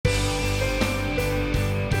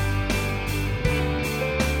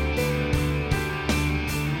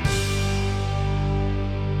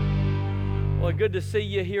Well, good to see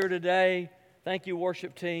you here today. Thank you,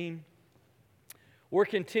 worship team. We're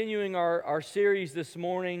continuing our series this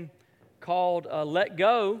morning called Let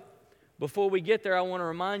Go. Before we get there, I want to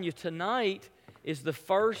remind you tonight is the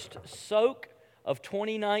first soak of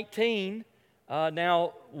 2019.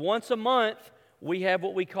 Now, once a month, we have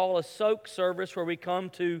what we call a soak service where we come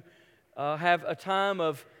to have a time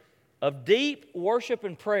of deep worship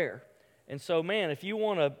and prayer. And so, man, if you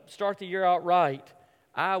want to start the year out right,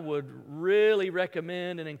 I would really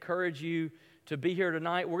recommend and encourage you to be here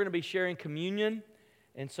tonight. We're going to be sharing communion,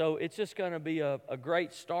 and so it's just going to be a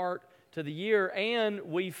great start to the year. And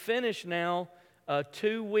we finish now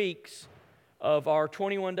 2 weeks of our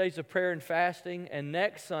 21 days of prayer and fasting, and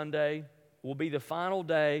next Sunday will be the final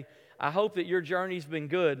day. I hope that your journey's been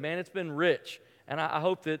good, man. It's been rich, and I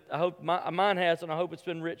hope mine has, and I hope it's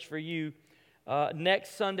been rich for you.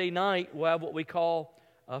 Next Sunday night we'll have what we call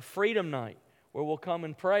Freedom Night, where we'll come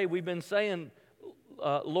and pray. We've been saying,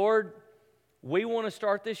 Lord, we want to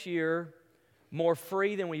start this year more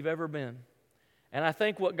free than we've ever been. And I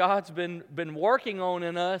think what God's been working on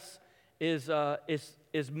in us is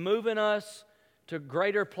moving us to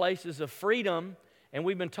greater places of freedom. And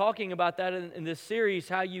we've been talking about that in this series.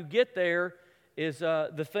 How you get there is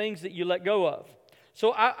the things that you let go of.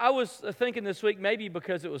 So I was thinking this week, maybe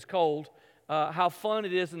because it was cold, how fun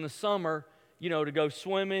it is in the summer, to go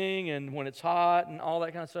swimming and when it's hot and all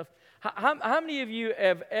that kind of stuff. How many of you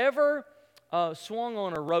have ever swung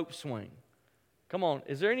on a rope swing? Come on,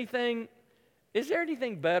 is there anything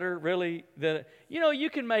better, really, that, you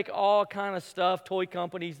can make all kind of stuff, toy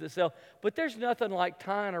companies that sell, but there's nothing like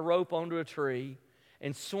tying a rope onto a tree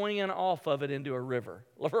and swinging off of it into a river,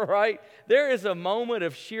 right? There is a moment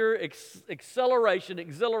of sheer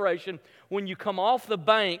exhilaration when you come off the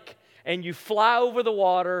bank and you fly over the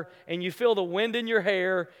water, and you feel the wind in your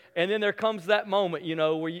hair, and then there comes that moment,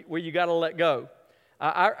 where you got to let go.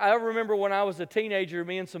 I remember when I was a teenager,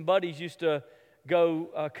 me and some buddies used to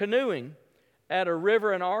go canoeing at a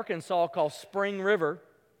river in Arkansas called Spring River.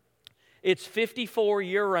 It's 54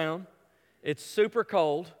 year-round. It's super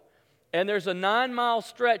cold, and there's a 9-mile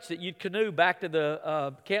stretch that you'd canoe back to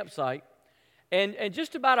the campsite, and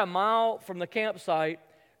just about a mile from the campsite,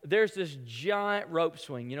 there's this giant rope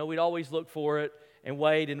swing. We'd always look for it and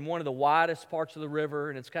wait in one of the widest parts of the river,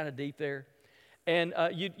 and it's kind of deep there. And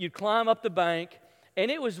you'd climb up the bank, and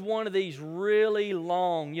it was one of these really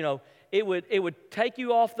long, it would take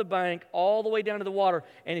you off the bank all the way down to the water.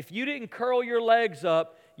 And if you didn't curl your legs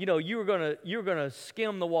up, you were gonna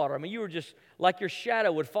skim the water. I mean, you were just like your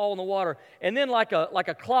shadow would fall in the water. And then like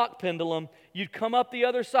a clock pendulum, you'd come up the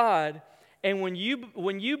other side, and when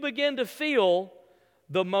you begin to feel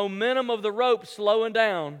the momentum of the rope slowing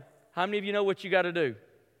down, how many of you know what you got to do?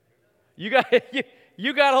 You got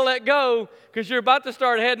to let go, because you're about to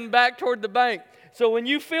start heading back toward the bank. So when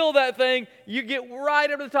you feel that thing, you get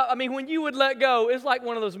right up to the top. I mean, when you would let go, it's like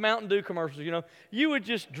one of those Mountain Dew commercials, You would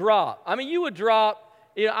just drop. I mean, you would drop,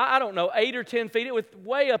 I don't know, 8 or 10 feet. It was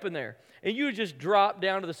way up in there. And you would just drop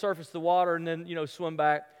down to the surface of the water and then, swim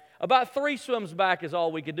back. About 3 swims back is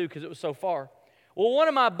all we could do because it was so far. Well, one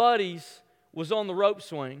of my buddies was on the rope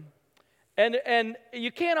swing, and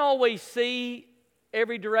you can't always see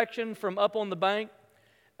every direction from up on the bank.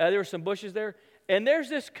 There were some bushes there, and there's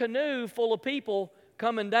this canoe full of people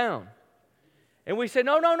coming down. And we said,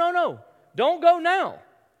 no, don't go now.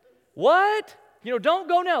 What? Don't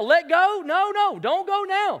go now. Let go? No, don't go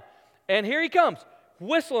now. And here he comes,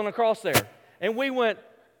 whistling across there. And we went,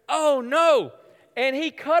 oh no. And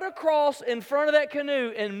he cut across in front of that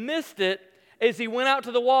canoe and missed it as he went out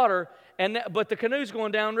to the water. But the canoe's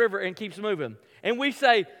going downriver and keeps moving. And we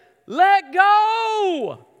say, let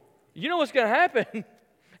go! You know what's going to happen?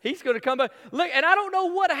 He's going to come back. Look, and I don't know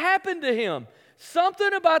what happened to him.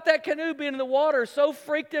 Something about that canoe being in the water so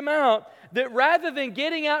freaked him out that rather than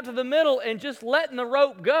getting out to the middle and just letting the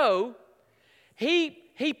rope go, he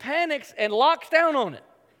panics and locks down on it.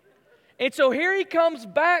 And so here he comes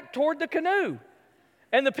back toward the canoe.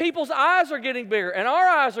 And the people's eyes are getting bigger, and our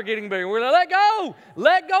eyes are getting bigger. We're like,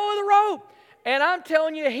 let go of the rope. And I'm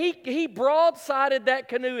telling you, he broadsided that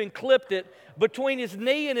canoe and clipped it between his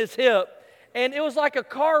knee and his hip. And it was like a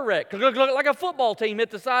car wreck, like a football team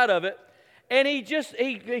hit the side of it. And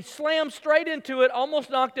he slammed straight into it, almost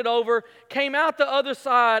knocked it over, came out the other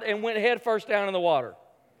side, and went head first down in the water.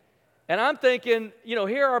 And I'm thinking,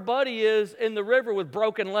 here our buddy is in the river with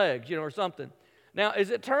broken legs, or something. Now, as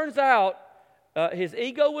it turns out, his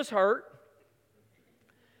ego was hurt,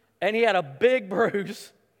 and he had a big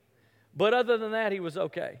bruise, but other than that, he was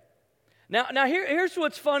okay. Now here's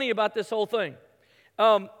what's funny about this whole thing.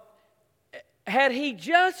 Had he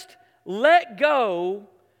just let go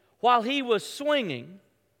while he was swinging,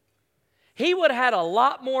 he would have had a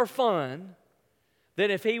lot more fun than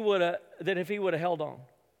if he would have held on.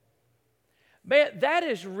 Man, that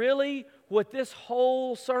is really what this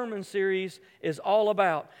whole sermon series is all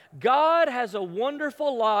about. God has a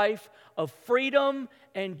wonderful life of freedom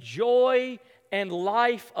and joy and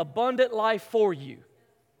life, abundant life for you.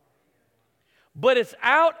 But it's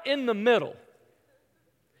out in the middle.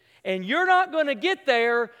 And you're not going to get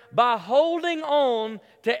there by holding on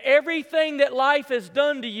to everything that life has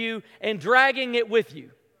done to you and dragging it with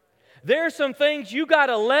you. There are some things you got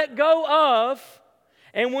to let go of.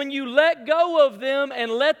 And when you let go of them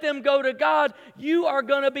and let them go to God, you are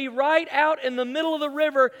going to be right out in the middle of the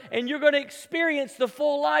river and you're going to experience the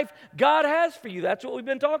full life God has for you. That's what we've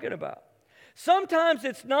been talking about. Sometimes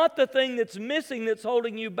it's not the thing that's missing that's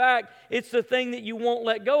holding you back. It's the thing that you won't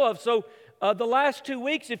let go of. So the last 2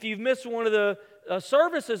 weeks, if you've missed one of the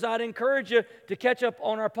services, I'd encourage you to catch up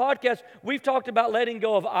on our podcast. We've talked about letting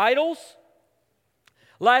go of idols.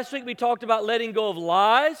 Last week we talked about letting go of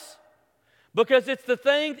lies. Because it's the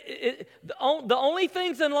thing, the only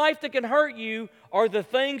things in life that can hurt you are the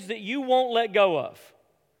things that you won't let go of.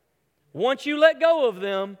 Once you let go of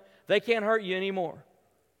them, they can't hurt you anymore.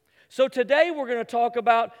 So today we're going to talk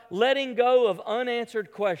about letting go of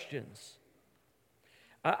unanswered questions.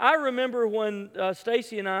 I remember when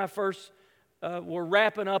Stacy and I first were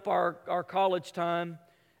wrapping up our college time,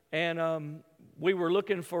 and we were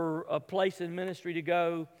looking for a place in ministry to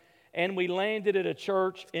go. And we landed at a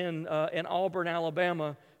church in Auburn,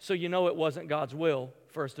 Alabama, so you know it wasn't God's will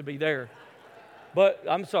for us to be there. But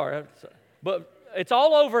I'm sorry. But it's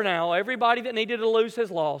all over now. Everybody that needed to lose has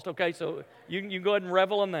lost, okay? So you can go ahead and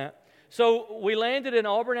revel in that. So we landed in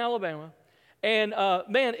Auburn, Alabama. And,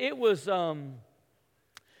 man, it was, for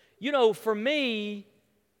me,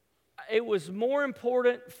 it was more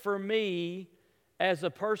important for me as a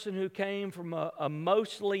person who came from a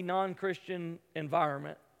mostly non-Christian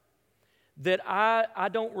environment that I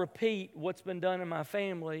don't repeat what's been done in my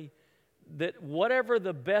family, that whatever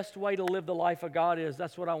the best way to live the life of God is,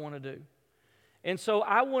 that's what I want to do. And so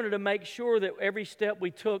I wanted to make sure that every step we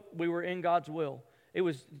took, we were in God's will. It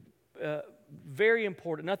was very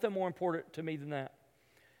important, nothing more important to me than that.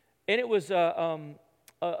 And it was an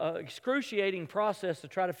excruciating process to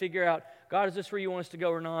try to figure out, God, is this where you want us to go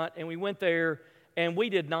or not? And we went there, and we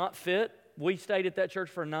did not fit. We stayed at that church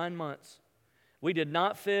for 9 months. We did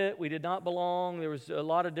not fit. We did not belong. There was a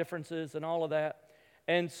lot of differences and all of that.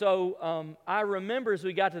 And so I remember as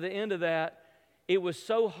we got to the end of that, it was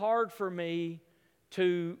so hard for me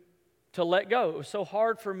to let go. It was so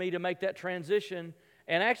hard for me to make that transition.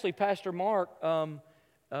 And actually, Pastor Mark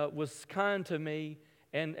was kind to me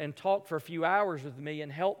and talked for a few hours with me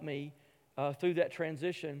and helped me through that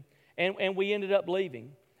transition. And we ended up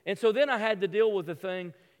leaving. And so then I had to deal with the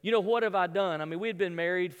thing, what have I done? I mean, we had been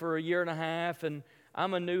married for 1.5 years, and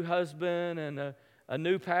I'm a new husband and a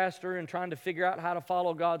new pastor and trying to figure out how to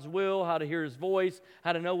follow God's will, how to hear His voice,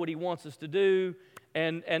 how to know what He wants us to do.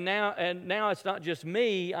 And now it's not just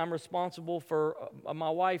me. I'm responsible for my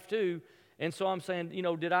wife too. And so I'm saying,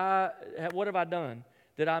 what have I done?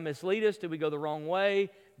 Did I mislead us? Did we go the wrong way?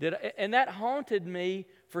 And that haunted me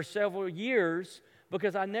for several years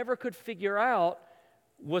because I never could figure out,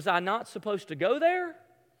 was I not supposed to go there?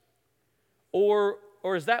 Or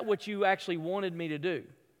is that what you actually wanted me to do?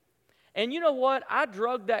 And you know what? I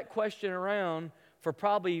drugged that question around for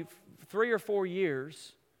probably 3 or 4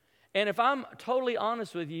 years. And if I'm totally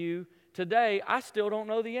honest with you, today I still don't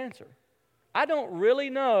know the answer. I don't really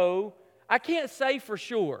know. I can't say for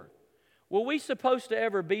sure. Were we supposed to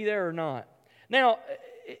ever be there or not? Now,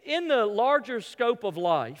 in the larger scope of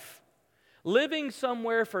life, living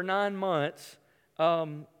somewhere for 9 months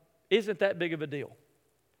isn't that big of a deal.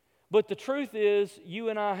 But the truth is, you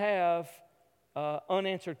and I have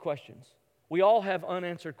unanswered questions. We all have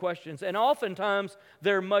unanswered questions. And oftentimes,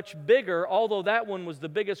 they're much bigger. Although that one was the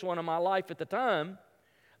biggest one of my life at the time,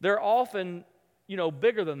 they're often,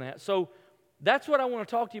 bigger than that. So that's what I want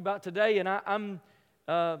to talk to you about today. And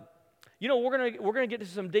we're gonna get to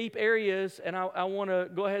some deep areas. And I want to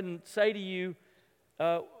go ahead and say to you,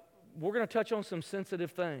 we're going to touch on some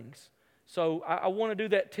sensitive things. So I want to do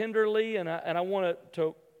that tenderly, and I want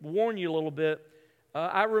to warn you a little bit.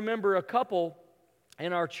 I remember a couple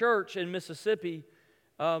in our church in Mississippi.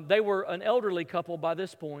 They were an elderly couple by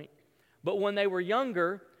this point, but when they were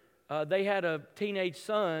younger, they had a teenage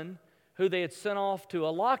son who they had sent off to a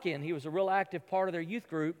lock-in. He was a real active part of their youth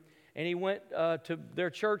group, and he went to their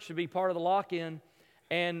church to be part of the lock-in.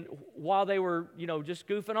 And while they were, just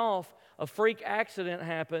goofing off, a freak accident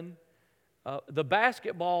happened. The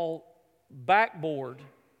basketball backboard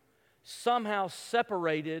somehow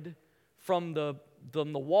separated from the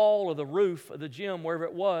wall or the roof of the gym, wherever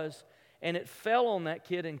it was, and it fell on that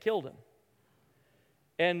kid and killed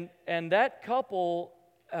him. And that couple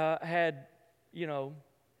had,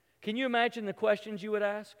 can you imagine the questions you would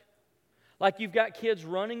ask? Like you've got kids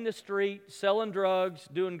running the street, selling drugs,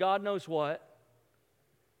 doing God knows what.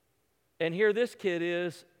 And here this kid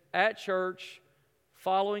is at church,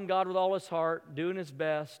 following God with all his heart, doing his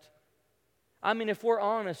best. I mean, if we're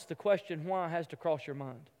honest, the question why has to cross your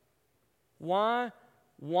mind. Why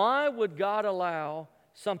would God allow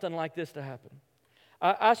something like this to happen?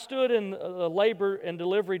 I stood in the labor and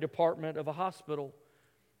delivery department of a hospital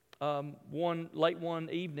late one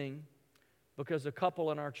evening because a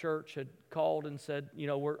couple in our church had called and said,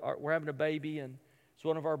 we're having a baby, and it's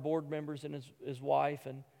one of our board members and his wife.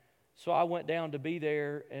 And so I went down to be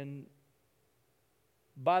there, and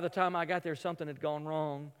by the time I got there, something had gone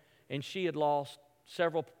wrong, and she had lost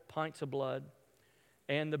several pints of blood,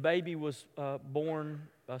 and the baby was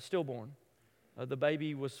stillborn. The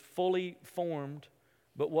baby was fully formed,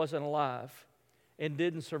 but wasn't alive, and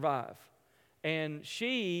didn't survive. And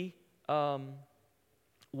she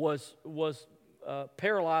was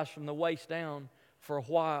paralyzed from the waist down for a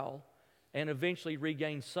while, and eventually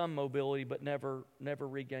regained some mobility, but never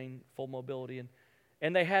regained full mobility.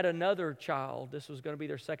 And they had another child. This was going to be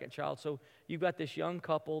their second child. So you've got this young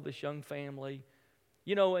couple, this young family,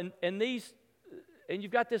 and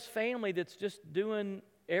you've got this family that's just doing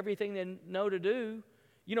everything they know to do,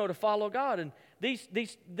 to follow God. And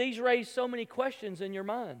these raise so many questions in your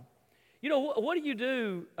mind. What do you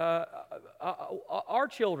do? Our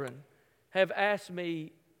children have asked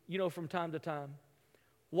me, from time to time,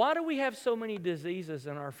 why do we have so many diseases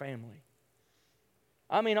in our family?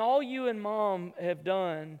 I mean, all you and Mom have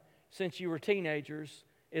done since you were teenagers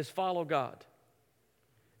is follow God.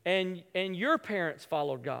 And your parents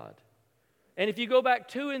followed God. And if you go back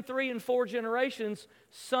 2 and 3 and 4 generations,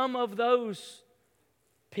 some of those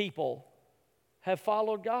people have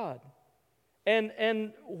followed God.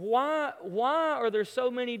 And why are there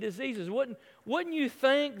so many diseases? Wouldn't you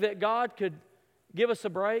think that God could give us a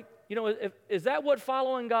break? Is that what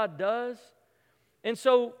following God does? And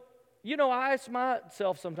so, I ask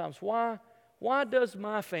myself sometimes, why does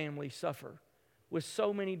my family suffer with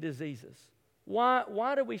so many diseases?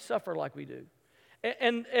 Why do we suffer like we do?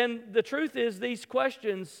 And the truth is, these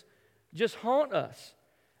questions just haunt us.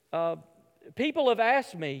 People have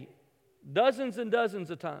asked me dozens and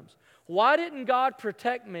dozens of times, why didn't God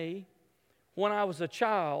protect me when I was a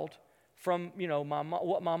child from,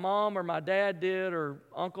 what my mom or my dad did, or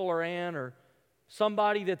uncle or aunt, or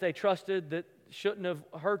somebody that they trusted that shouldn't have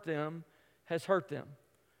hurt them has hurt them?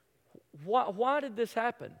 Why did this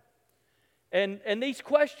happen? And these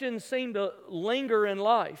questions seem to linger in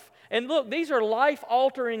life. And look, these are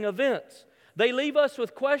life-altering events. They leave us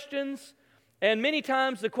with questions, and many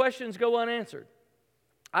times the questions go unanswered.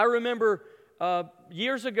 I remember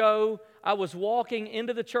years ago, I was walking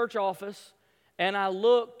into the church office, and I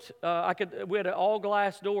looked. We had an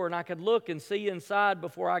all-glass door, and I could look and see inside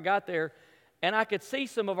before I got there, and I could see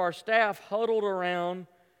some of our staff huddled around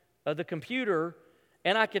the computer.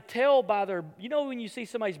 And I could tell by their, when you see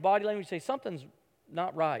somebody's body language, you say, something's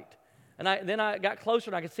not right. And then I got closer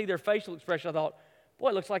and I could see their facial expression. I thought, boy,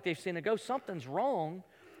 it looks like they've seen a ghost. Something's wrong.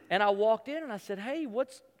 And I walked in and I said, hey,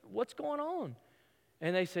 what's going on?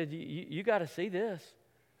 And they said, you got to see this.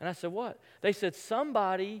 And I said, what? They said,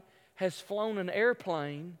 somebody has flown an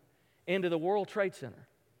airplane into the World Trade Center.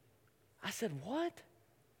 I said, what?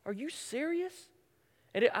 Are you serious?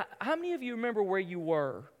 And how many of you remember where you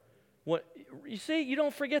were? You see, you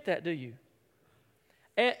don't forget that, do you?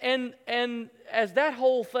 And as that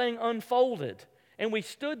whole thing unfolded, and we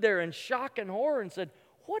stood there in shock and horror and said,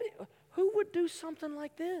 who would do something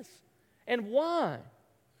like this? And why?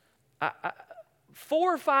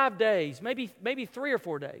 4 or 5 days, maybe 3 or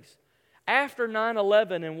 4 days, after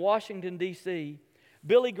 9/11 in Washington, D.C.,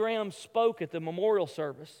 Billy Graham spoke at the memorial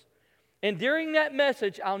service. And during that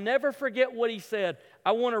message, I'll never forget what he said.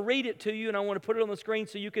 I want to read it to you, and I want to put it on the screen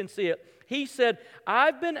so you can see it. He said,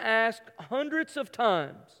 I've been asked hundreds of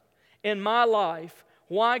times in my life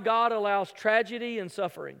why God allows tragedy and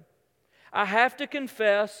suffering. I have to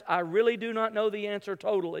confess, I really do not know the answer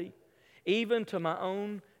totally, even to my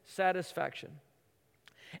own satisfaction.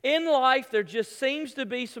 In life, there just seems to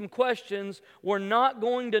be some questions we're not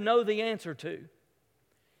going to know the answer to.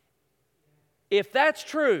 If that's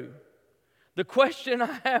true, the question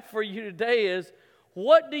I have for you today is,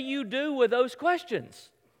 what do you do with those questions?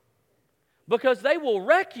 Because they will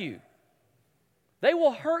wreck you. They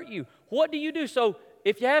will hurt you. What do you do? So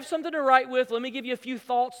if you have something to write with, let me give you a few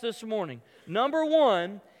thoughts this morning. Number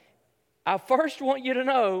one, I first want you to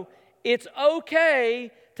know it's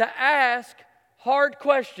okay to ask hard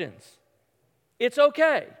questions. It's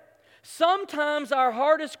okay. Sometimes our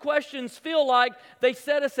hardest questions feel like they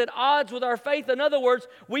set us at odds with our faith. In other words,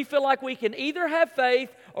 we feel like we can either have faith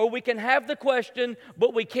or we can have the question,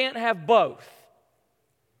 but we can't have both.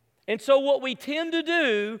 And so what we tend to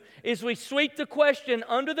do is we sweep the question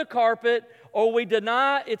under the carpet, or we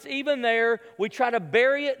deny it's even there. We try to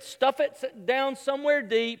bury it, stuff it down somewhere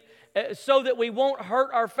deep so that we won't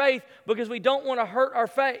hurt our faith, because we don't want to hurt our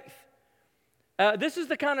faith. This is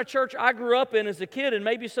the kind of church I grew up in as a kid, and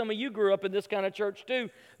maybe some of you grew up in this kind of church too,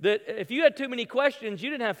 that if you had too many questions, you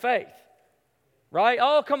didn't have faith, right?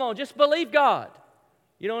 Oh, come on, just believe God.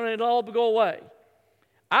 You know, and it'll all go away.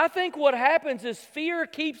 I think what happens is fear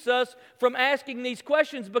keeps us from asking these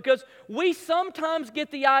questions, because we sometimes get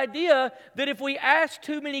the idea that if we ask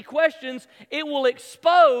too many questions, it will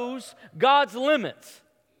expose God's limits.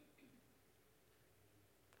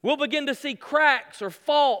 We'll begin to see cracks or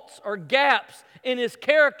faults or gaps in His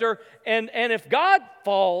character, and if God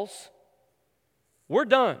falls, we're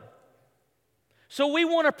done. So we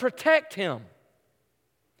want to protect Him.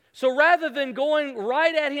 So rather than going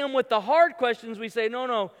right at Him with the hard questions, we say,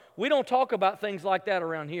 no, we don't talk about things like that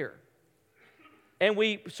around here. And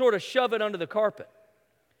we sort of shove it under the carpet.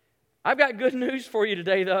 I've got good news for you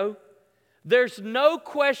today, though. There's no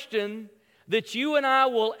question that you and I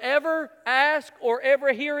will ever ask or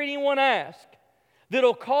ever hear anyone ask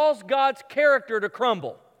that'll cause God's character to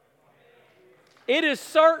crumble. It is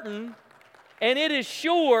certain, and it is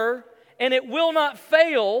sure, and it will not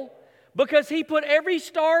fail, because He put every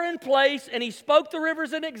star in place, and He spoke the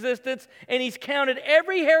rivers in existence, and He's counted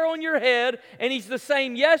every hair on your head, and He's the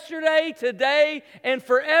same yesterday, today, and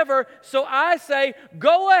forever. So I say,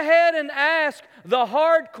 go ahead and ask the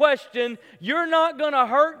hard question. You're not going to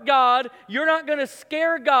hurt God. You're not going to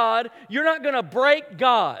scare God. You're not going to break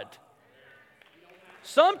God.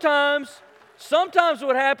 Sometimes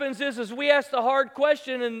what happens is we ask the hard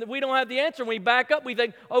question and we don't have the answer, and we back up. We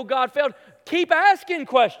think, oh, God failed. Keep asking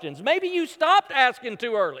questions. Maybe you stopped asking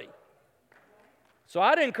too early. So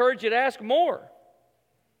I'd encourage you to ask more.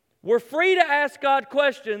 We're free to ask God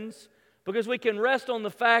questions because we can rest on the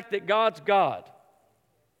fact that God's God.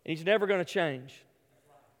 And He's never going to change.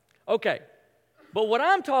 Okay, but what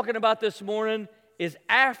I'm talking about this morning is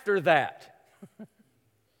after that.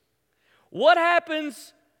 What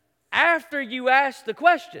happens after you ask the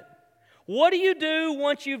question? What do you do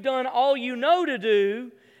once you've done all you know to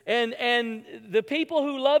do, and the people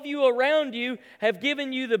who love you around you have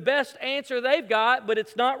given you the best answer they've got, but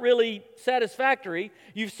it's not really satisfactory?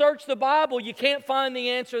 You've searched the Bible, you can't find the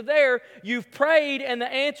answer there. You've prayed, and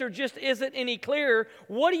the answer just isn't any clearer.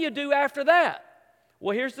 What do you do after that?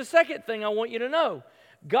 Well, here's the second thing I want you to know.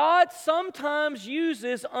 God sometimes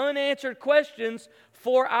uses unanswered questions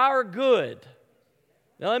for our good.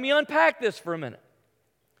 Now, let me unpack this for a minute.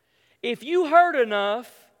 If you heard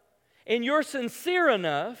enough and you're sincere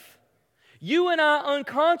enough, you and I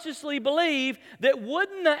unconsciously believe that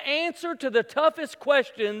wouldn't the answer to the toughest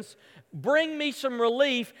questions bring me some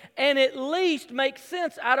relief and at least make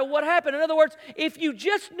sense out of what happened? In other words, if you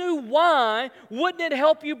just knew why, wouldn't it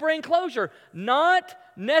help you bring closure? Not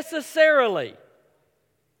necessarily.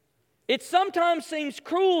 It sometimes seems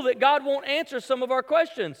cruel that God won't answer some of our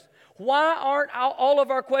questions. Why aren't all of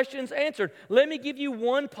our questions answered? Let me give you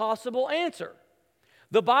one possible answer.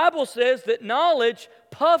 The Bible says that knowledge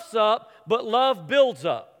puffs up, but love builds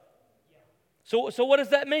up. So what does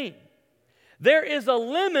that mean? There is a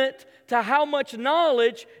limit to how much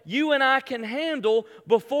knowledge you and I can handle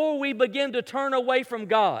before we begin to turn away from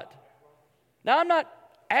God. Now, I'm not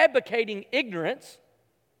advocating ignorance.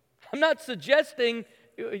 I'm not suggesting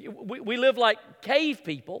we live like cave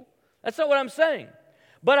people. That's not what I'm saying.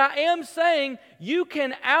 But I am saying you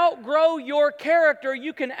can outgrow your character,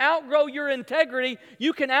 you can outgrow your integrity,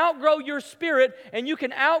 you can outgrow your spirit, and you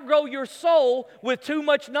can outgrow your soul with too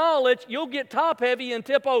much knowledge. You'll get top heavy and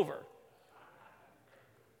tip over.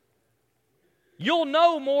 You'll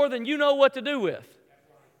know more than you know what to do with.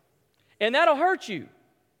 And that'll hurt you.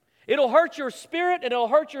 It'll hurt your spirit, and it'll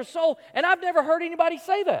hurt your soul. And I've never heard anybody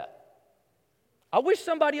say that. I wish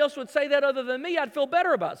somebody else would say that other than me. I'd feel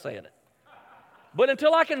better about saying it. But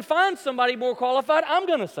until I can find somebody more qualified, I'm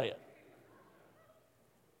going to say it.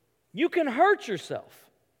 You can hurt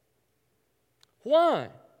yourself. Why?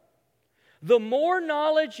 The more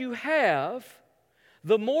knowledge you have,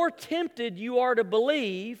 the more tempted you are to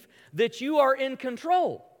believe that you are in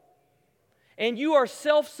control. And you are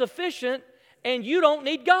self-sufficient and you don't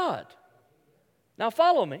need God. Now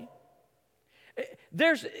follow me.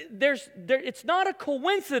 It's not a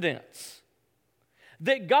coincidence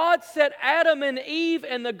that God set Adam and Eve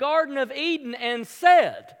in the Garden of Eden and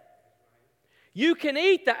said, you can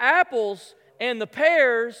eat the apples and the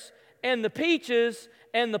pears and the peaches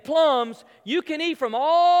and the plums. You can eat from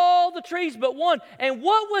all the trees but one. And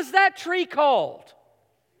what was that tree called?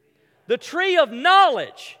 The tree of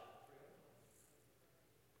knowledge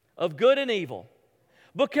of good and evil.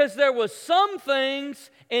 Because there was some things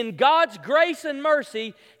in God's grace and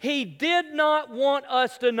mercy He did not want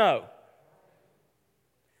us to know.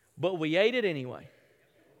 But we ate it anyway.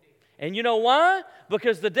 And you know why?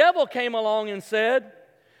 Because the devil came along and said,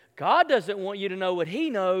 God doesn't want you to know what He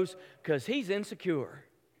knows because He's insecure.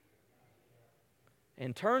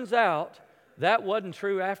 And turns out that wasn't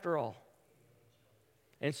true after all.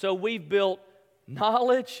 And so we've built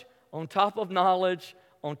knowledge on top of knowledge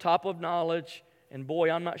on top of knowledge. And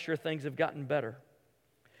boy, I'm not sure things have gotten better.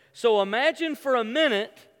 So imagine for a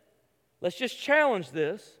minute, let's just challenge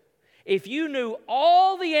this. If you knew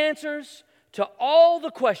all the answers to all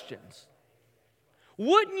the questions,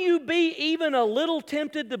 wouldn't you be even a little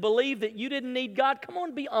tempted to believe that you didn't need God? Come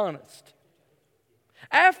on, be honest.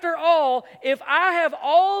 After all, if I have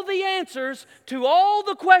all the answers to all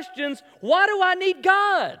the questions, why do I need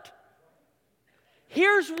God?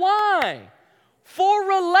 Here's why. For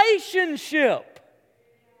relationship.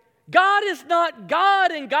 God is not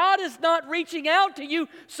God, and God is not reaching out to you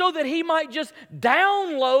so that He might just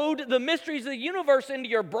download the mysteries of the universe into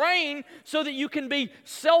your brain so that you can be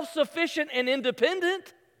self-sufficient and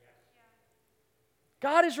independent.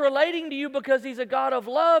 God is relating to you because He's a God of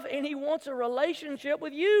love and He wants a relationship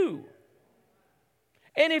with you.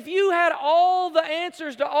 And if you had all the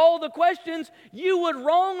answers to all the questions, you would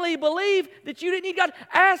wrongly believe that you didn't need God.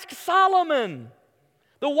 Ask Solomon,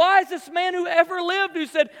 the wisest man who ever lived, who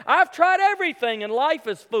said, I've tried everything and life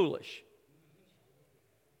is foolish.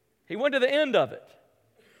 He went to the end of it.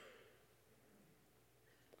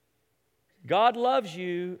 God loves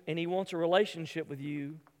you and He wants a relationship with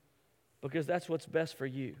you because that's what's best for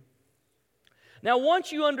you. Now,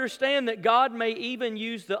 once you understand that God may even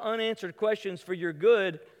use the unanswered questions for your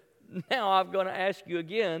good, now I'm going to ask you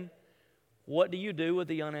again, what do you do with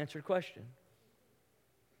the unanswered question?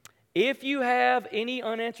 If you have any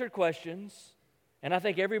unanswered questions, and I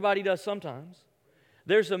think everybody does sometimes,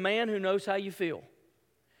 there's a man who knows how you feel.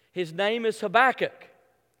 His name is Habakkuk.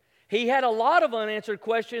 He had a lot of unanswered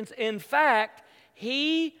questions. In fact,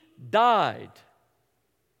 he died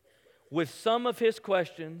with some of his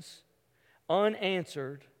questions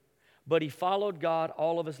unanswered, but he followed God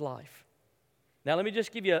all of his life. Now, let me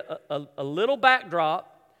just give you a little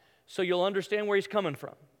backdrop so you'll understand where he's coming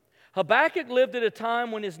from. Habakkuk lived at a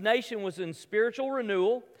time when his nation was in spiritual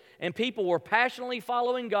renewal and people were passionately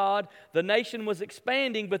following God. The nation was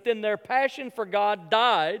expanding, but then their passion for God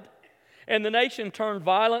died, and the nation turned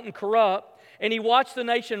violent and corrupt. And he watched the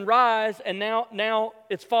nation rise, and now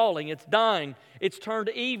it's falling, it's dying, it's turned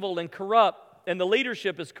evil and corrupt, and the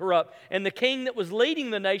leadership is corrupt. And the king that was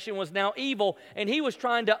leading the nation was now evil, and he was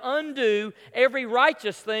trying to undo every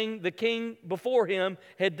righteous thing the king before him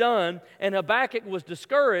had done. And Habakkuk was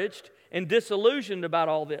discouraged and disillusioned about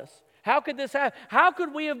all this. How could this happen? How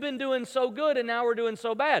could we have been doing so good and now we're doing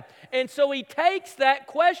so bad? And so he takes that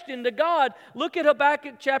question to God. Look at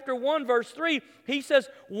Habakkuk chapter 1, verse 3. He says,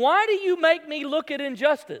 why do you make me look at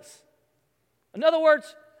injustice? In other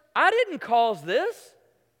words, I didn't cause this.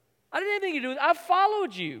 I didn't have anything to do with it. I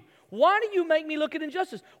followed you. Why do you make me look at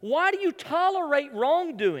injustice? Why do you tolerate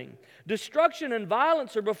wrongdoing? Destruction and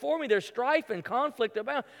violence are before me. There's strife and conflict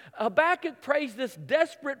about. Habakkuk prays this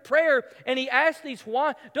desperate prayer, and he asks these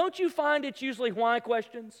why. Don't you find it's usually why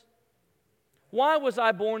questions? Why was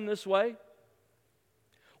I born this way?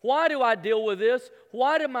 Why do I deal with this?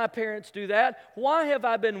 Why did my parents do that? Why have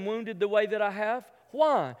I been wounded the way that I have?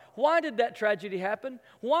 Why? Why did that tragedy happen?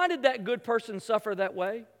 Why did that good person suffer that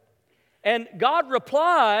way? And God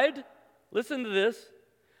replied, listen to this,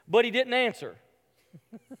 but He didn't answer.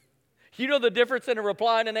 You know the difference in a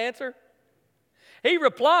reply and an answer? He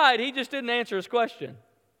replied, He just didn't answer his question.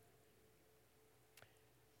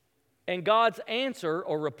 And God's answer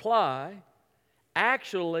or reply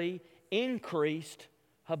actually increased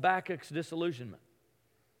Habakkuk's disillusionment.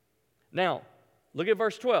 Now, look at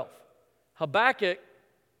verse 12. Habakkuk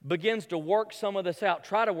begins to work some of this out,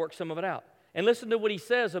 try to work some of it out. And listen to what he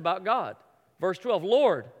says about God. Verse 12,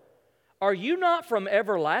 Lord, are you not from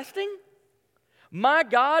everlasting? My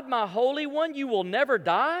God, my Holy One, you will never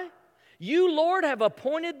die. You, Lord, have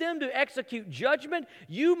appointed them to execute judgment.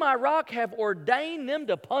 You, my rock, have ordained them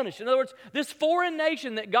to punish. In other words, this foreign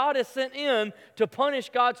nation that God has sent in to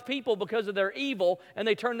punish God's people because of their evil and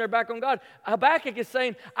they turn their back on God. Habakkuk is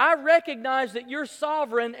saying, I recognize that you're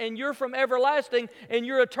sovereign and you're from everlasting and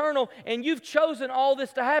you're eternal and you've chosen all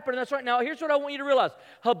this to happen. And that's right. Now, here's what I want you to realize.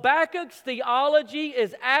 Habakkuk's theology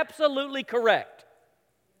is absolutely correct.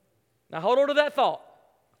 Now, hold on to that thought.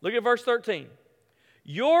 Look at verse 13.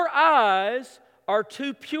 Your eyes are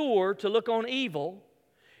too pure to look on evil.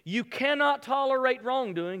 You cannot tolerate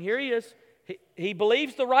wrongdoing. Here he is. He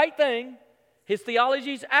believes the right thing. His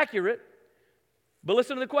theology is accurate. But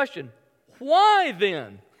listen to the question. Why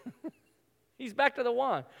then? He's back to the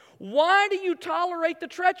why. Why do you tolerate the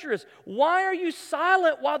treacherous? Why are you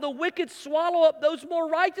silent while the wicked swallow up those more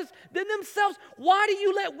righteous than themselves? Why do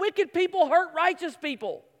you let wicked people hurt righteous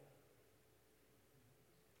people?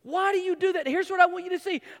 Why do you do that? Here's what I want you to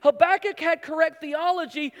see. Habakkuk had correct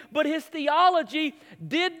theology, but his theology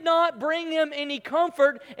did not bring him any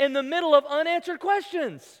comfort in the middle of unanswered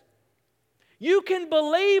questions. You can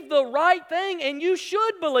believe the right thing, and you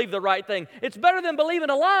should believe the right thing. It's better than believing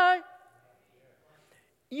a lie.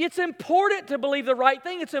 It's important to believe the right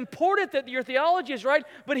thing. It's important that your theology is right.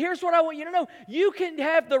 But here's what I want you to know. You can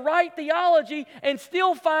have the right theology and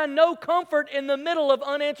still find no comfort in the middle of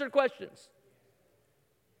unanswered questions.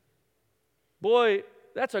 Boy,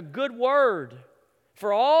 that's a good word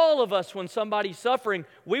for all of us when somebody's suffering.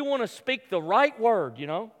 We want to speak the right word, you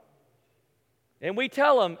know. And we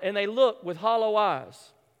tell them, and they look with hollow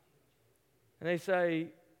eyes. And they say,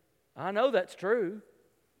 I know that's true.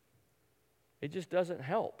 It just doesn't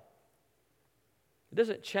help. It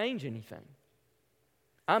doesn't change anything.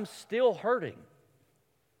 I'm still hurting.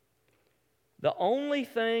 The only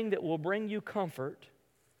thing that will bring you comfort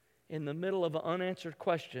in the middle of an unanswered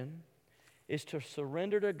question is to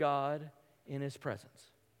surrender to God in His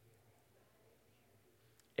presence.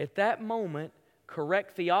 At that moment,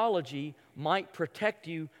 correct theology might protect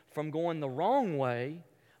you from going the wrong way,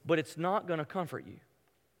 but it's not going to comfort you.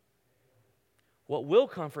 What will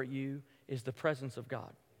comfort you is the presence of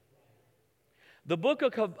God. The book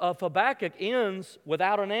of Habakkuk ends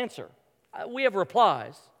without an answer. We have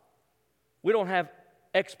replies. We don't have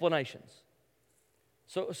explanations.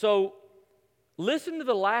 So listen to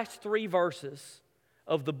the last 3 verses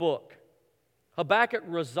of the book. Habakkuk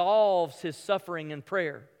resolves his suffering in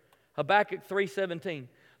prayer. Habakkuk 3:17.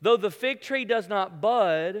 Though the fig tree does not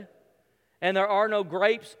bud, and there are no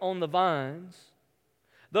grapes on the vines,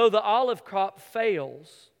 though the olive crop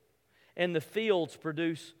fails, and the fields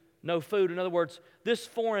produce no food. In other words, this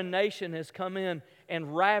foreign nation has come in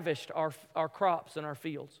and ravished our crops and our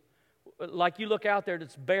fields. Like you look out there,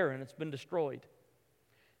 it's barren, it's been destroyed.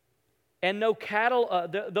 And no cattle,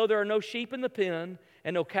 though there are no sheep in the pen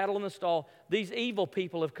and no cattle in the stall, these evil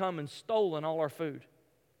people have come and stolen all our food.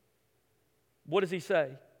 What does he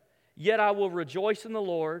say? Yet I will rejoice in the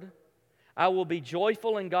Lord. I will be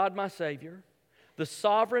joyful in God my Savior. The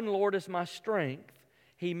sovereign Lord is my strength.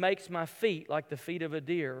 He makes my feet like the feet of a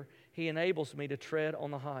deer. He enables me to tread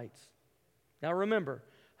on the heights. Now remember,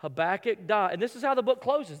 Habakkuk died. And this is how the book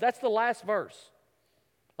closes. That's the last verse.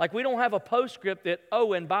 Like we don't have a postscript that,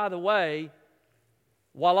 oh, and by the way,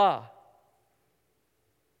 voila.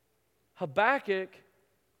 Habakkuk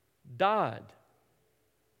died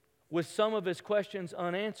with some of his questions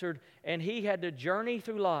unanswered, and he had to journey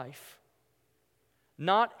through life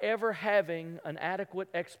not ever having an adequate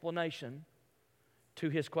explanation to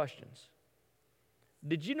his questions.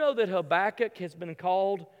 Did you know that Habakkuk has been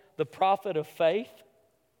called the prophet of faith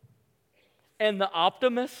and the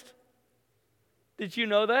optimist? Did you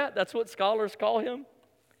know that? That's what scholars call him.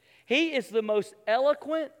 He is the most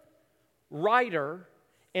eloquent writer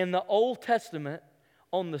in the Old Testament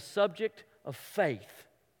on the subject of faith.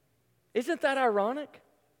 Isn't that ironic?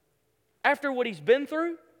 After what he's been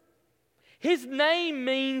through? His name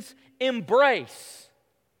means embrace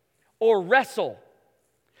or wrestle.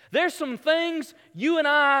 There's some things you and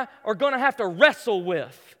I are going to have to wrestle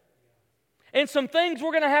with. And some things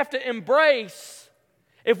we're going to have to embrace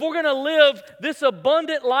if we're going to live this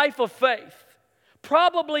abundant life of faith.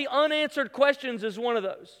 Probably unanswered questions is one of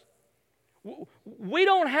those. We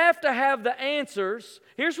don't have to have the answers.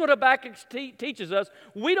 Here's what Habakkuk teaches us.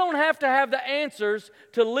 We don't have to have the answers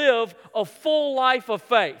to live a full life of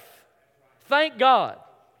faith. Thank God.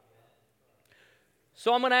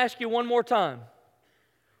 So I'm going to ask you one more time.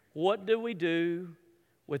 What do we do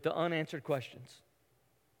with the unanswered questions?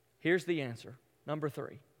 Here's the answer. Number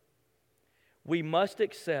 3. We must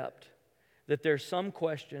accept that there's some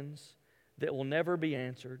questions that will never be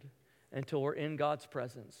answered until we're in God's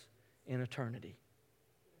presence in eternity.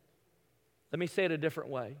 Let me say it a different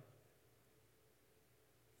way.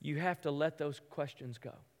 You have to let those questions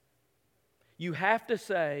go. You have to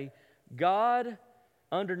say, God,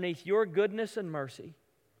 underneath your goodness and mercy,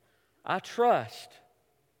 I trust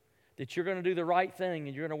that you're going to do the right thing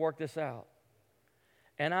and you're going to work this out.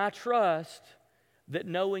 And I trust that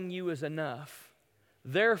knowing you is enough.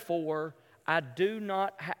 Therefore,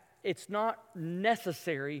 it's not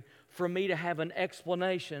necessary for me to have an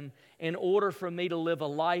explanation in order for me to live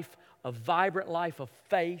a vibrant life of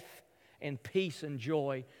faith and peace and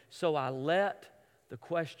joy. So I let the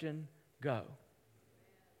question go.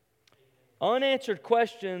 Unanswered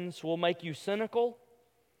questions will make you cynical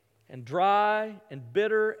and dry and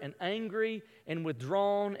bitter and angry and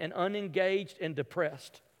withdrawn and unengaged and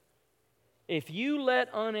depressed. If you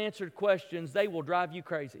let unanswered questions, they will drive you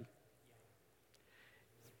crazy.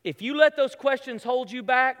 If you let those questions hold you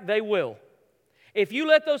back, they will. If you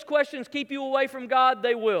let those questions keep you away from God,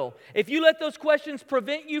 they will. If you let those questions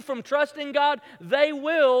prevent you from trusting God, they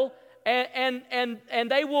will, and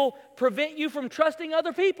they will prevent you from trusting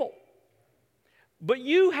other people. But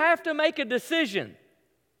you have to make a decision.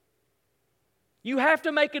 You have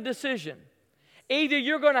to make a decision. Either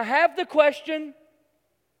you're going to have the question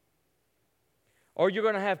or you're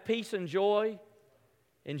going to have peace and joy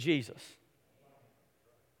in Jesus.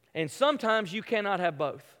 And sometimes you cannot have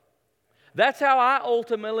both. That's how I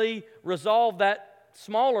ultimately resolve that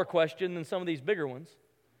smaller question than some of these bigger ones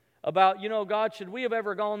about, God, should we have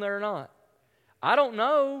ever gone there or not? I don't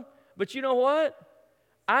know, but you know what?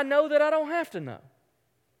 I know that I don't have to know.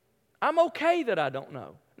 I'm okay that I don't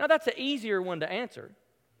know. Now, that's an easier one to answer.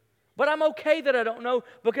 But I'm okay that I don't know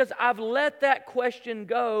because I've let that question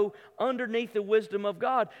go underneath the wisdom of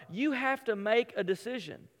God. You have to make a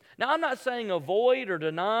decision. Now, I'm not saying avoid or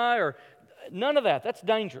deny or none of that. That's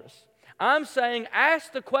dangerous. I'm saying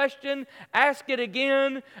ask the question, ask it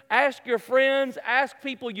again, ask your friends, ask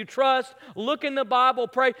people you trust, look in the Bible,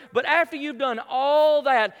 pray. But after you've done all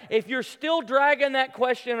that, if you're still dragging that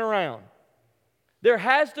question around, there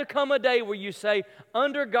has to come a day where you say,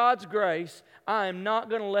 under God's grace, I am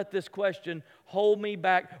not going to let this question hold me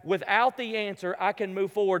back. Without the answer, I can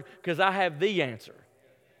move forward because I have the answer.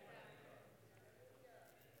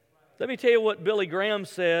 Let me tell you what Billy Graham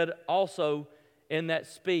said also in that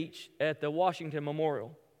speech at the Washington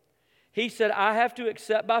Memorial. He said, I have to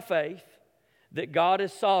accept by faith that God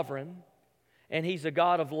is sovereign and He's a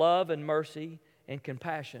God of love and mercy and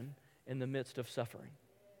compassion in the midst of suffering.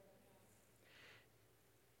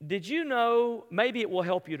 Did you know, maybe it will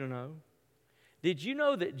help you to know, did you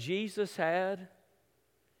know that Jesus had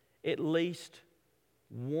at least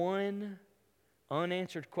one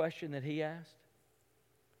unanswered question that He asked?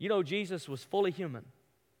 You know, Jesus was fully human.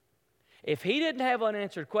 If He didn't have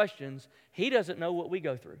unanswered questions, He doesn't know what we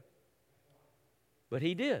go through. But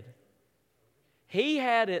He did. He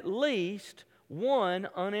had at least one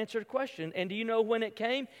unanswered question. And do you know when it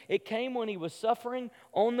came? It came when He was suffering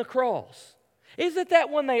on the cross. Isn't that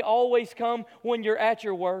when they always come, when you're at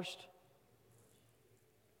your worst?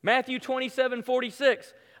 Matthew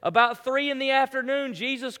 27:46. About 3 p.m,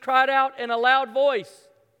 Jesus cried out in a loud voice,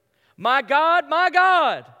 my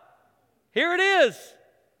God, here it is.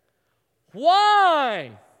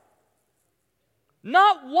 Why?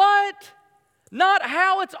 Not what, not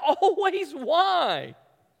how, it's always why.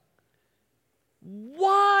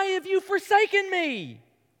 Why have you forsaken me?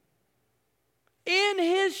 In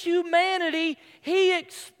His humanity, He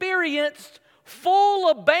experienced full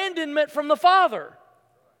abandonment from the Father.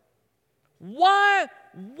 Why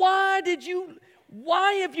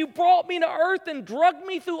have you brought me to earth and drugged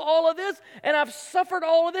me through all of this, and I've suffered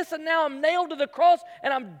all of this, and now I'm nailed to the cross,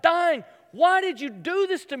 and I'm dying? Why did you do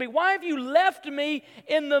this to me? Why have you left me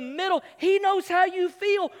in the middle? He knows how you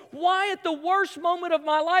feel. Why at the worst moment of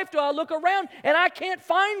my life do I look around and I can't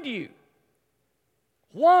find you?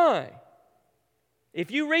 Why? If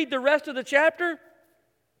you read the rest of the chapter,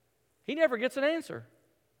 He never gets an answer.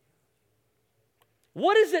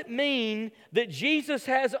 What does it mean that Jesus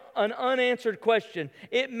has an unanswered question?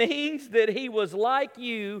 It means that He was like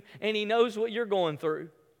you and He knows what you're going through.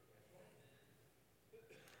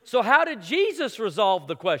 So how did Jesus resolve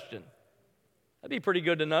the question? That'd be pretty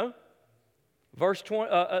good to know.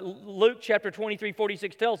 Luke chapter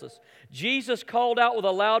 23:46 tells us, Jesus called out with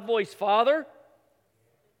a loud voice, Father,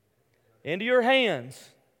 into your hands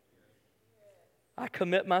I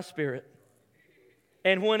commit my spirit.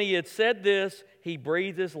 And when He had said this, He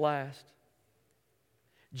breathed His last.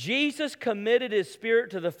 Jesus committed His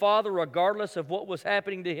spirit to the Father regardless of what was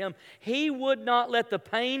happening to Him. He would not let the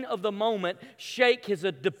pain of the moment shake His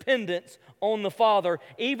dependence on the Father,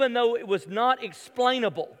 even though it was not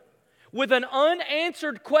explainable. With an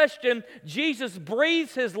unanswered question, Jesus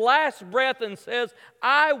breathes His last breath and says,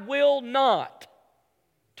 I will not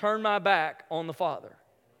turn my back on the Father.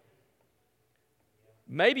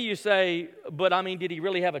 Maybe you say, but I mean, did He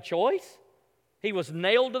really have a choice? He was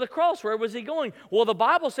nailed to the cross. Where was He going? Well, the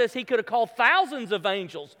Bible says He could have called thousands of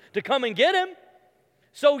angels to come and get Him.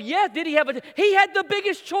 So, yeah, did He have He had the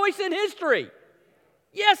biggest choice in history.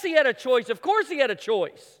 Yes, He had a choice. Of course He had a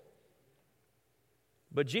choice.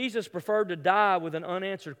 But Jesus preferred to die with an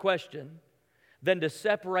unanswered question than to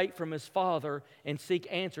separate from His Father and seek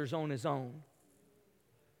answers on His own.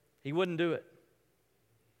 He wouldn't do it.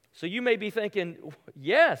 So you may be thinking,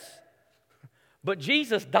 yes, but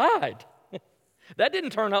Jesus died. That didn't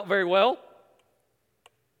turn out very well,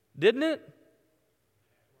 didn't it?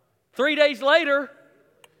 3 days later,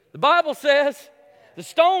 the Bible says the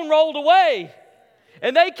stone rolled away,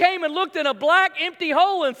 and they came and looked in a black, empty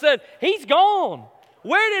hole and said, He's gone.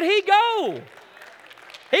 Where did He go?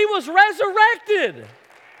 He was resurrected.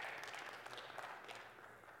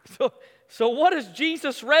 So what does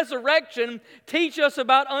Jesus' resurrection teach us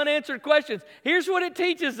about unanswered questions? Here's what it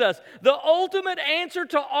teaches us. The ultimate answer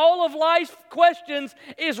to all of life's questions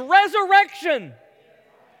is resurrection.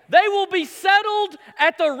 They will be settled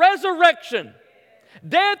at the resurrection.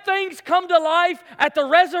 Dead things come to life at the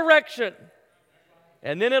resurrection.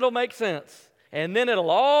 And then it'll make sense. And then it'll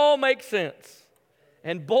all make sense.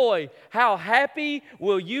 And boy, how happy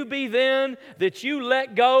will you be then that you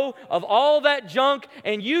let go of all that junk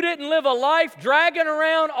and you didn't live a life dragging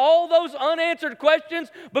around all those unanswered questions,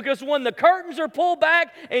 because when the curtains are pulled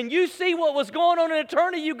back and you see what was going on in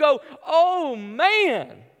eternity, you go, oh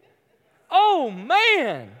man,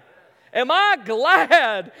 am I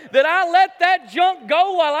glad that I let that junk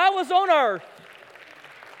go while I was on earth.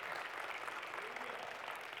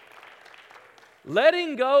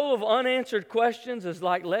 Letting go of unanswered questions is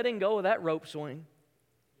like letting go of that rope swing.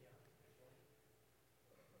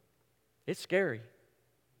 It's scary.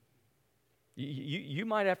 You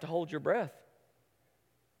might have to hold your breath.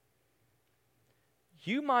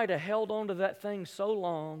 You might have held on to that thing so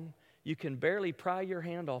long you can barely pry your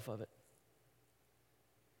hand off of it.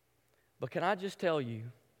 But can I just tell you,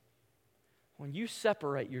 when you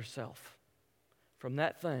separate yourself from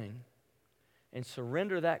that thing and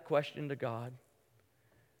surrender that question to God,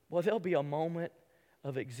 well, there'll be a moment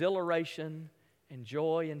of exhilaration and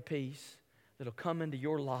joy and peace that'll come into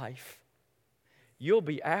your life. You'll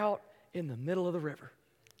be out in the middle of the river,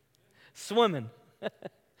 swimming,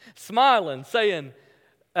 smiling, saying,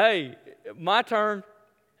 hey, my turn.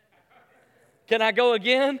 Can I go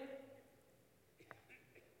again?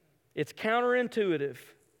 It's counterintuitive.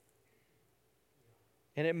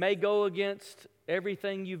 And it may go against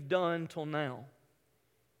everything you've done till now.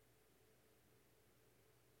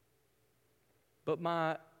 But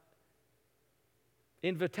my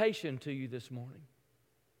invitation to you this morning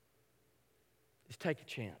is take a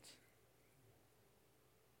chance.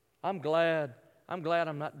 I'm glad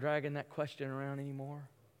I'm not dragging that question around anymore.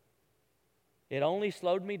 It only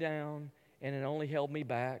slowed me down, and it only held me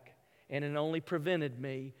back, and it only prevented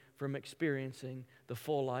me from experiencing the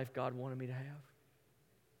full life God wanted me to have.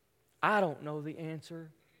 I don't know the answer.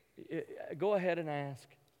 Go ahead and ask.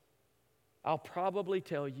 I'll probably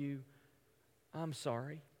tell you, I'm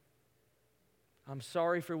sorry. I'm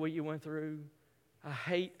sorry for what you went through. I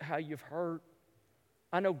hate how you've hurt.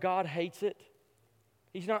 I know God hates it.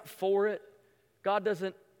 He's not for it. God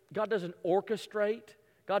doesn't orchestrate.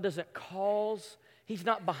 God doesn't cause. He's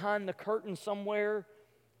not behind the curtain somewhere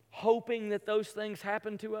hoping that those things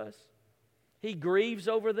happen to us. He grieves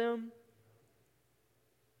over them.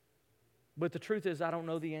 But the truth is, I don't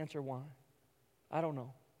know the answer why. I don't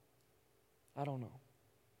know.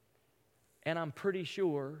 And I'm pretty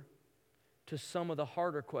sure to some of the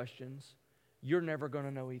harder questions, you're never going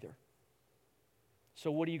to know either. So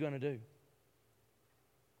what are you going to do?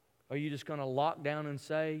 Are you just going to lock down and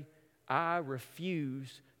say, I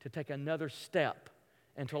refuse to take another step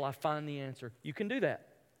until I find the answer? You can do that.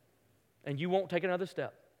 And you won't take another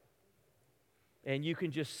step. And you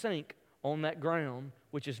can just sink on that ground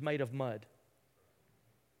which is made of mud.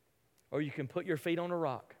 Or you can put your feet on a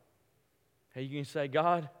rock. And you can say,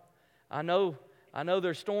 God, I know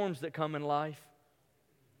there's storms that come in life,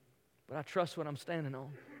 but I trust what I'm standing on.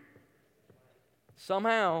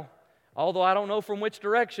 Somehow, although I don't know from which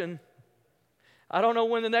direction, I don't know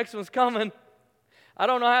when the next one's coming, I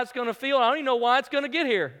don't know how it's going to feel, I don't even know why it's going to get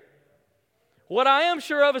here. What I am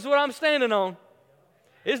sure of is what I'm standing on.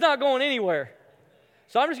 It's not going anywhere.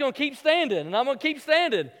 So I'm just going to keep standing, and I'm going to keep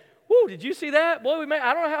standing. Woo, did you see that? Boy,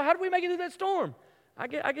 I don't know how did we make it through that storm? I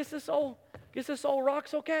guess this old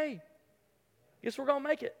rock's okay. Guess we're going to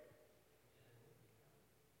make it.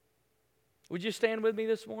 Would you stand with me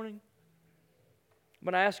this morning? I'm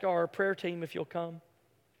going to ask our prayer team if you'll come.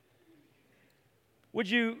 Would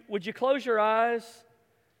you close your eyes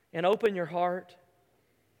and open your heart?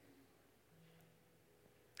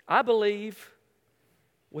 I believe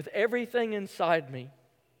with everything inside me,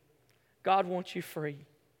 God wants you free.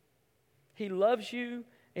 He loves you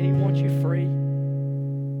and He wants you free.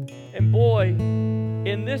 And boy,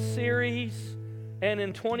 in this series and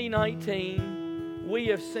in 2019, we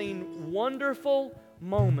have seen wonderful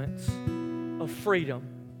moments of freedom.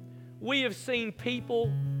 We have seen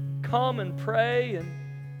people come and pray and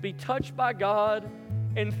be touched by God,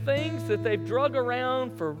 and things that they've drug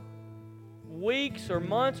around for weeks or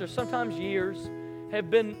months or sometimes years have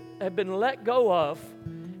been let go of.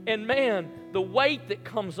 And man, the weight that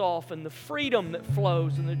comes off and the freedom that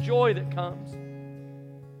flows and the joy that comes.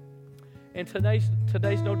 And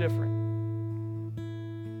today's no different.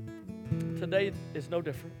 Today is no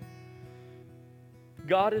different.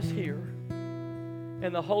 God is here,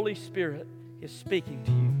 and the Holy Spirit is speaking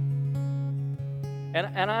to you.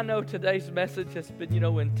 And I know today's message has been,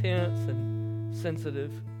 intense and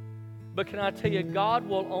sensitive. But can I tell you, God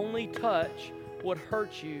will only touch what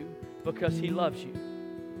hurts you because He loves you.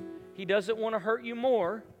 He doesn't want to hurt you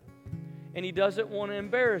more, and He doesn't want to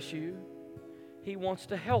embarrass you. He wants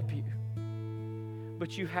to help you.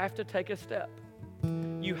 But you have to take a step.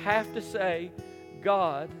 You have to say,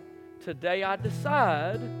 God, today I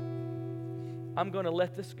decide I'm going to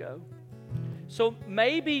let this go. So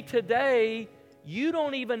maybe today you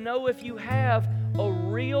don't even know if you have a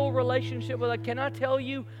real relationship with God. Can I tell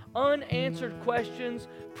you, unanswered questions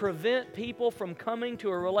prevent people from coming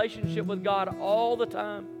to a relationship with God all the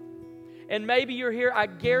time. And maybe you're here, I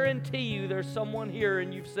guarantee you there's someone here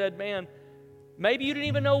and you've said, man, maybe you didn't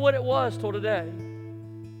even know what it was till today.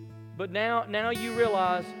 But now you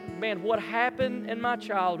realize, man, what happened in my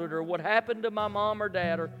childhood, or what happened to my mom or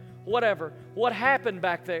dad, or whatever, what happened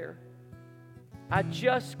back there? I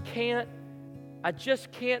just can't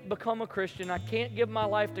become a Christian. I can't give my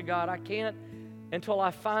life to God. I can't until I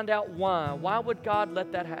find out why. Why would God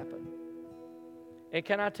let that happen? And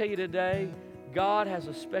can I tell you today, God has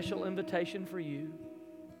a special invitation for you.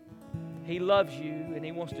 He loves you and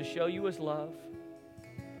He wants to show you His love.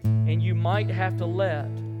 And you might have to let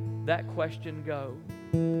that question go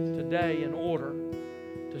today in order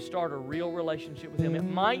to start a real relationship with Him. It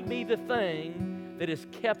might be the thing that has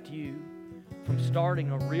kept you from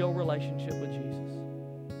starting a real relationship with Jesus.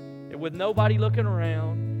 And with nobody looking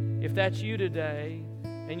around, if that's you today,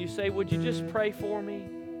 and you say, would you just pray for me?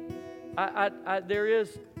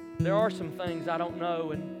 There are some things I don't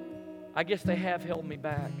know, and I guess they have held me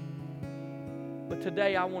back. But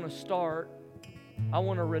today I want to start. I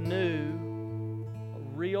want to renew a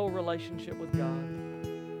real relationship with God.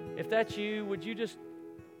 If that's you, would you just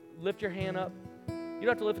lift your hand up? You don't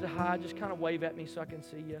have to lift it high. Just kind of wave at me so I can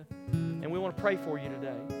see you. And we want to pray for you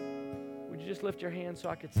today. Would you just lift your hand so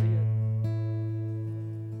I could see it?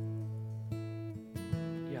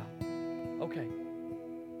 Yeah. Okay.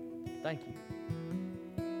 Thank you.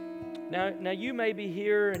 Now you may be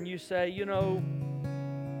here and you say,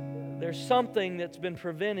 there's something that's been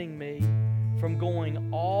preventing me from going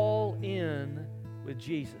all in with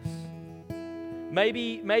Jesus.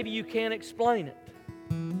 Maybe you can't explain it.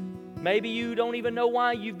 Maybe you don't even know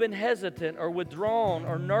why you've been hesitant or withdrawn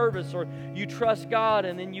or nervous, or you trust God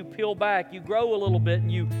and then you peel back. You grow a little bit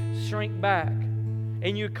and you shrink back.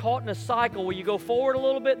 And you're caught in a cycle where you go forward a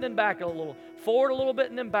little bit and then back a little. Forward a little bit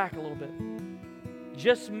and then back a little bit.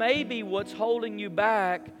 Just maybe what's holding you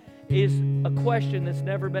back is a question that's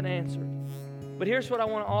never been answered. But here's what I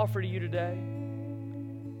want to offer to you today.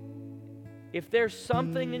 If there's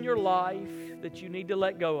something in your life that you need to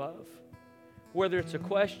let go of, whether it's a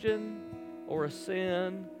question or a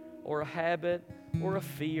sin or a habit or a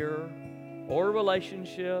fear or a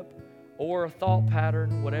relationship or a thought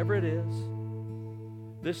pattern, whatever it is,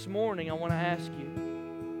 this morning I want to ask you,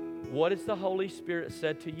 what has the Holy Spirit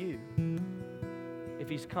said to you? If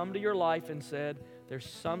He's come to your life and said, there's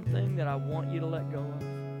something that I want you to let go of,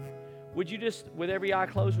 would you just, with every eye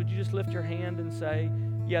closed, would you just lift your hand and say,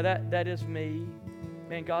 yeah, that is me.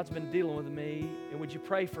 Man, God's been dealing with me, and would you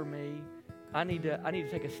pray for me? I need to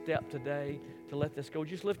take a step today to let this go.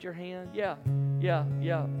 Just lift your hand. Yeah,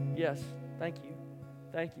 yes. Thank you.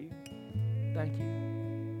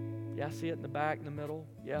 Yeah, I see it in the back, in the middle.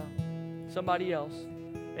 Yeah. Somebody else.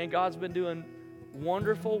 And God's been doing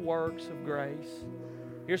wonderful works of grace.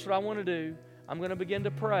 Here's what I want to do. I'm going to begin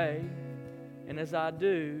to pray. And as I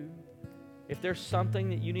do, if there's something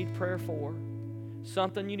that you need prayer for,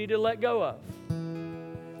 something you need to let go of,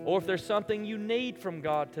 or if there's something you need from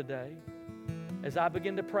God today, as I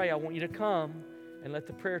begin to pray, I want you to come and let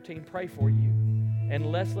the prayer team pray for you.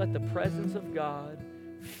 And let's let the presence of God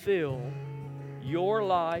fill your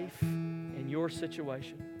life and your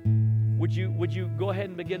situation. Would you go ahead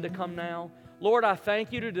and begin to come now? Lord, I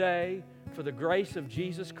thank you today for the grace of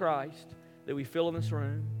Jesus Christ that we feel in this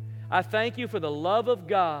room. I thank you for the love of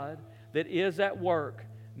God that is at work,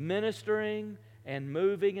 ministering and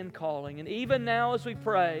moving and calling. And even now as we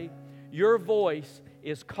pray, your voice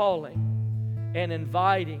is calling and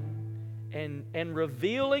inviting and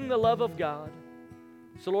revealing the love of God.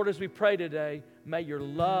 So Lord, as we pray today, may your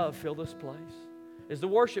love fill this place. As the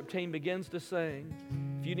worship team begins to sing,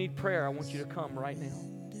 if you need prayer, I want you to come right now.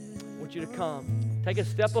 I want you to come. Take a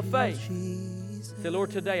step of faith. Say,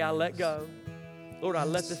 Lord, today I let go. Lord, I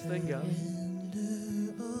let this thing go.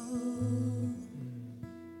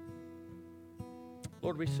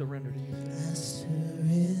 Lord, we surrender to you today. I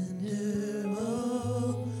surrender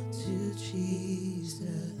all to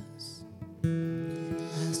Jesus.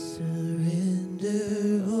 I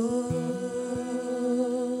surrender all.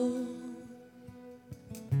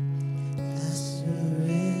 I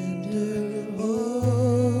surrender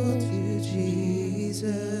all to Jesus.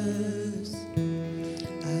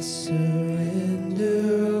 I surrender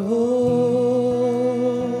all.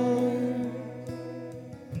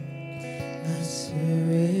 I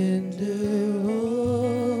surrender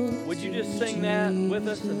all. Would you just sing that with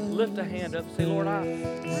us and lift a hand up? Say, Lord, I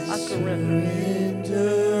surrender.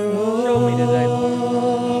 Show me today,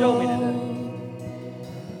 Lord. Show me today.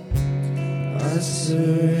 I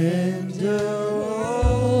surrender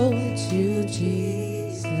all to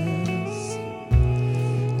Jesus.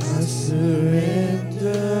 I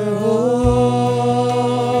surrender all.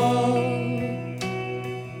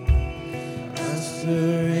 I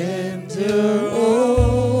surrender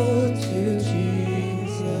all to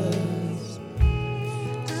Jesus.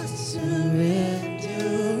 I surrender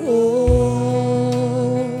all.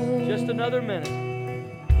 Just another minute.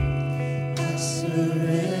 I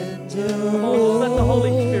surrender Come on, just let the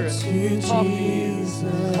Holy Spirit to talk to you,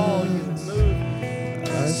 Jesus. call you, and move. I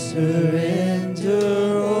surrender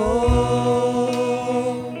all.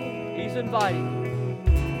 He's inviting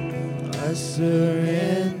you. I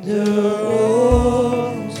surrender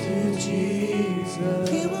all to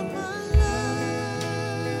Jesus. You are my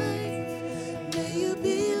life. May you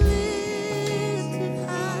be lifted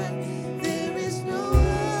high. There is no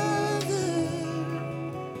other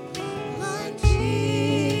like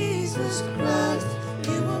Jesus Christ.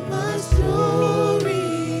 You are my story.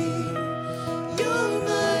 You're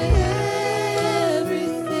my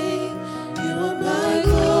everything. You are my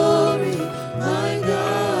glory, my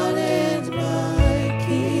God and my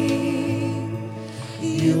King.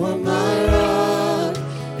 You are my rock,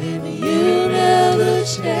 and you never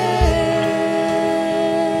change.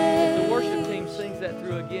 The worship team sings that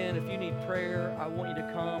through again. If you need prayer, I want you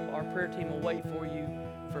to come. Our prayer team will wait for you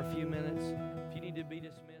for a few minutes. If you need to be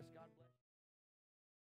dismissed.